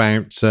talking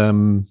about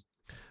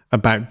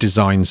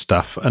design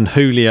stuff, and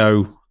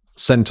Julio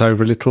sent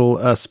over a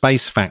little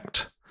space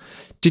fact.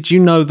 Did you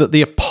know that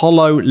the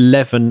Apollo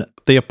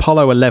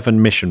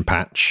 11 mission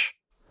patch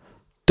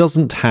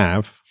doesn't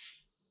have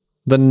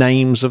the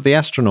names of the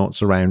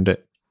astronauts around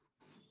it,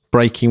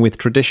 breaking with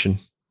tradition?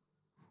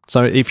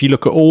 So if you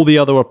look at all the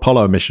other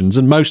Apollo missions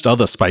and most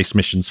other space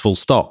missions, full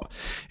stop,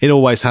 it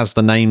always has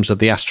the names of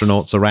the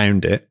astronauts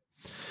around it.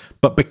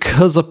 But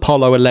because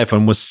Apollo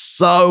 11 was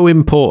so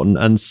important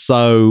and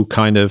so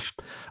kind of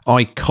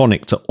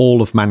iconic to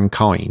all of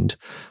mankind.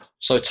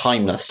 So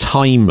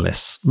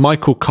timeless.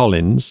 Michael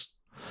Collins,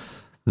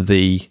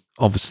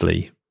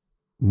 obviously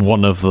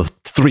one of the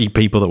 3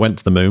 people that went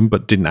to the moon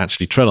but didn't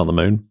actually tread on the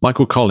moon,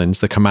 Michael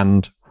Collins, the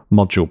command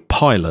module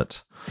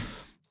pilot,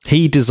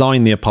 he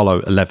designed the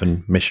Apollo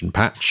 11 mission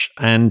patch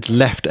and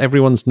left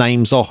everyone's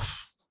names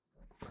off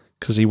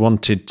because he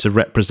wanted to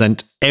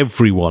represent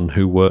everyone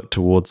who worked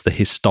towards the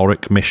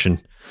historic mission,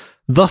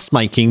 thus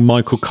making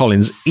Michael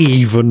Collins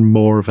even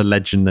more of a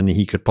legend than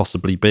he could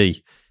possibly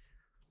be.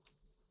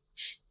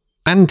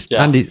 And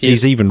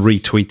he's even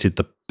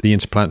retweeted the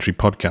Interplanetary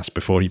podcast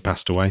before he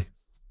passed away.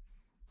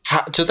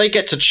 Do they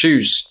get to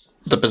choose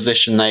the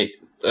position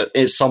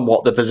is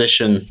somewhat the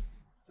position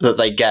that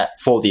they get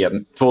for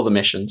the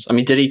missions? I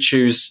mean, did he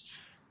choose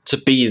to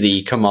be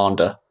the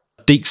commander?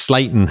 Deke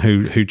Slayton,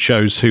 who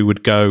chose who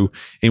would go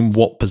in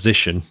what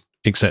position,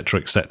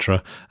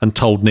 etc., and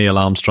told Neil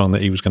Armstrong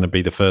that he was going to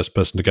be the first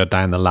person to go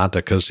down the ladder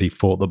because he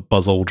thought that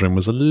Buzz Aldrin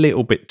was a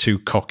little bit too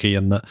cocky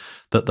and that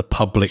the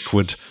public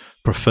would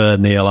prefer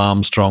Neil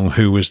Armstrong,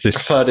 who was this...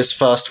 Preferred his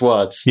first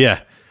words.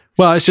 Yeah.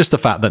 Well, it's just the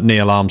fact that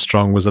Neil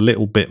Armstrong was a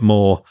little bit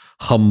more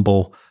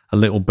humble, a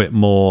little bit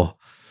more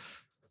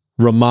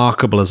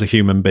remarkable as a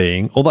human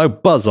being, although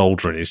Buzz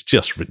Aldrin is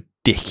just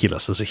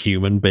ridiculous as a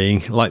human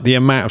being. Like the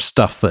amount of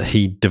stuff that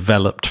he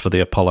developed for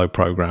the Apollo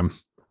program.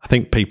 I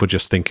think people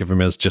just think of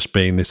him as just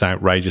being this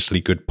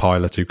outrageously good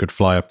pilot who could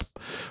fly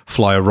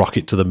a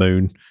rocket to the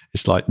moon.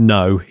 It's like,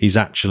 no, he's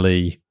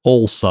actually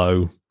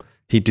also,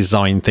 he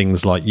designed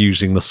things like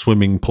using the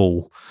swimming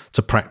pool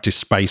to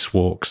practice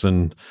spacewalks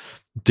and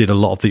did a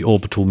lot of the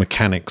orbital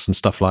mechanics and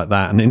stuff like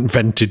that, and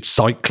invented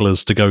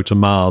cyclers to go to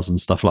Mars and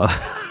stuff like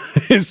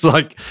that. It's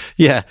like,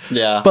 yeah.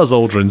 Buzz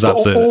Aldrin's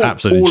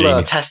absolutely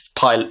genius.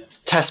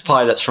 Test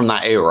pilots from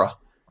that era,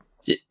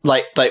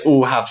 like they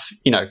all have,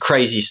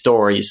 crazy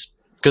stories,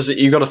 because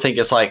you got to think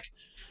it's like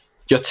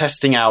you're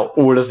testing out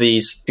all of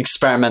these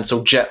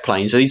experimental jet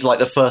planes. So these are like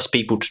the first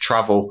people to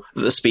travel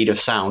at the speed of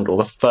sound, or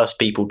the first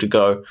people to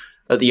go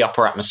at the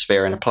upper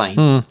atmosphere in a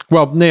plane.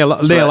 Well, Neil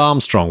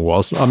Armstrong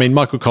was. I mean,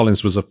 Michael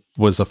Collins was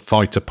a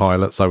fighter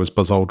pilot, so was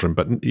Buzz Aldrin.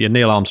 But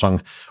Neil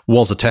Armstrong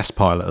was a test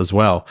pilot as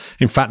well.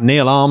 In fact,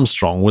 Neil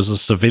Armstrong was a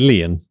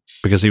civilian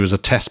because he was a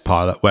test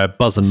pilot, where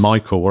Buzz and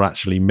Michael were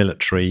actually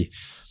military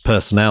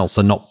personnel,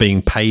 so not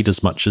being paid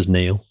as much as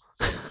Neil.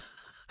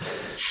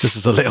 This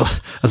is a little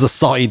as a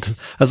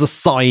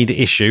side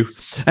issue.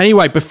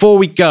 Anyway, before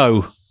we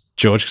go,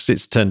 George, because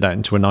it's turned out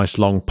into a nice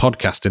long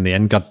podcast in the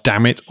end. God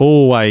damn it,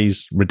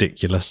 always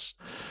ridiculous.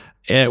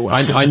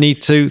 I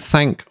need to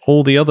thank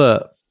all the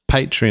other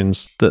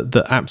Patreons.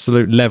 The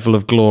absolute level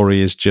of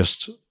glory is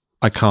just,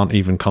 I can't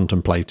even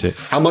contemplate it.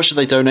 How much are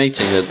they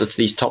donating to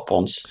these top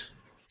ones?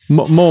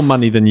 More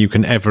money than you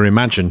can ever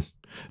imagine.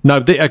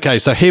 No, okay,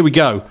 so here we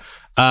go.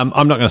 I'm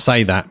not going to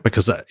say that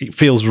because it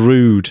feels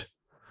rude.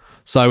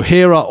 So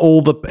here are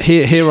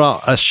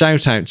a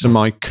shout out to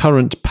my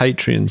current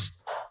Patreons,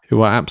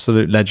 who are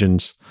absolute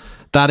legends.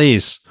 That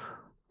is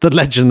the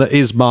legend that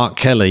is Mark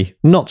Kelly,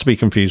 not to be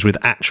confused with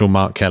actual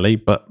Mark Kelly,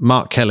 but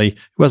Mark Kelly,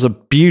 who has a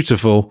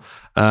beautiful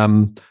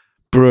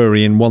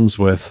brewery in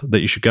Wandsworth that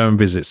you should go and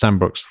visit,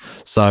 Sandbrooks.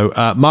 So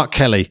Mark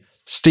Kelly,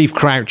 Steve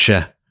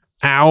Croucher,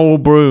 Owl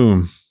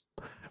Broom.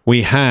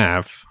 We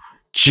have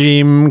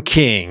Jim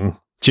King,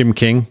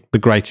 the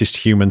greatest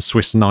human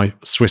Swiss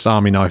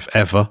Army knife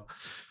ever.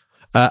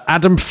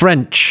 Adam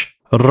French,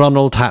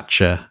 Ronald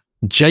Hatcher,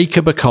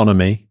 Jacob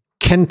Economy,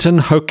 Kenton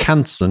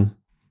Hokanson,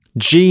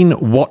 Gene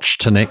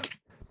Watchtonick,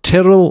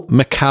 Tyrrell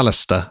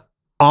McAllister,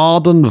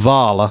 Arden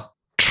Vala,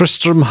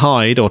 Tristram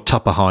Hyde or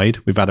Tupper Hyde,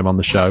 we've had him on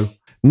the show,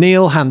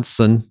 Neil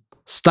Hansen,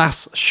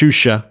 Stas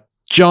Shusha,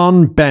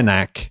 John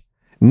Benak,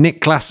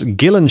 Niklas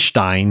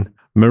Gillenstein,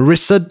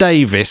 Marissa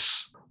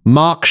Davis,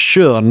 Mark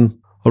Schurn,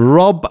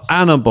 Rob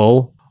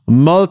Annabel,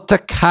 Malte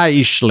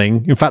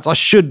Keischling. In fact, I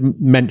should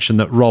mention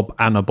that Rob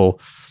Annabel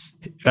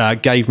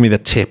gave me the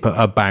tip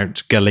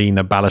about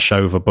Galina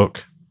Balashova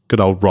book. Good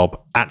old Rob,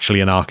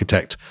 actually an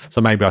architect. So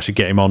maybe I should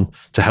get him on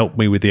to help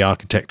me with the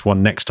architect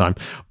one next time.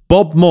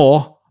 Bob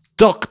Moore,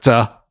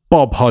 Dr.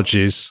 Bob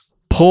Hodges,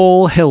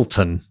 Paul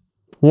Hilton.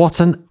 What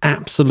an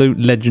absolute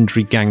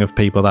legendary gang of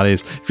people that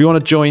is. If you want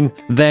to join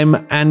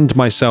them and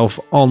myself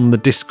on the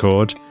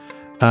Discord,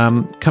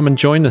 come and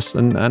join us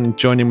and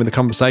join in with the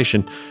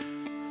conversation.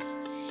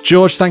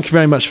 George, thank you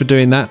very much for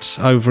doing that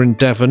over in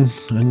Devon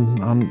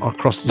and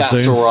across the Zoom.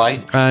 That's all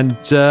right. And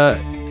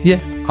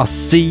I'll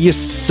see you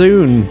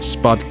soon,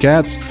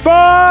 Spudcats.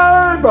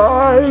 Bye,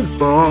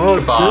 Spudcats.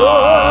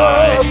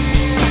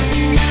 Goodbye.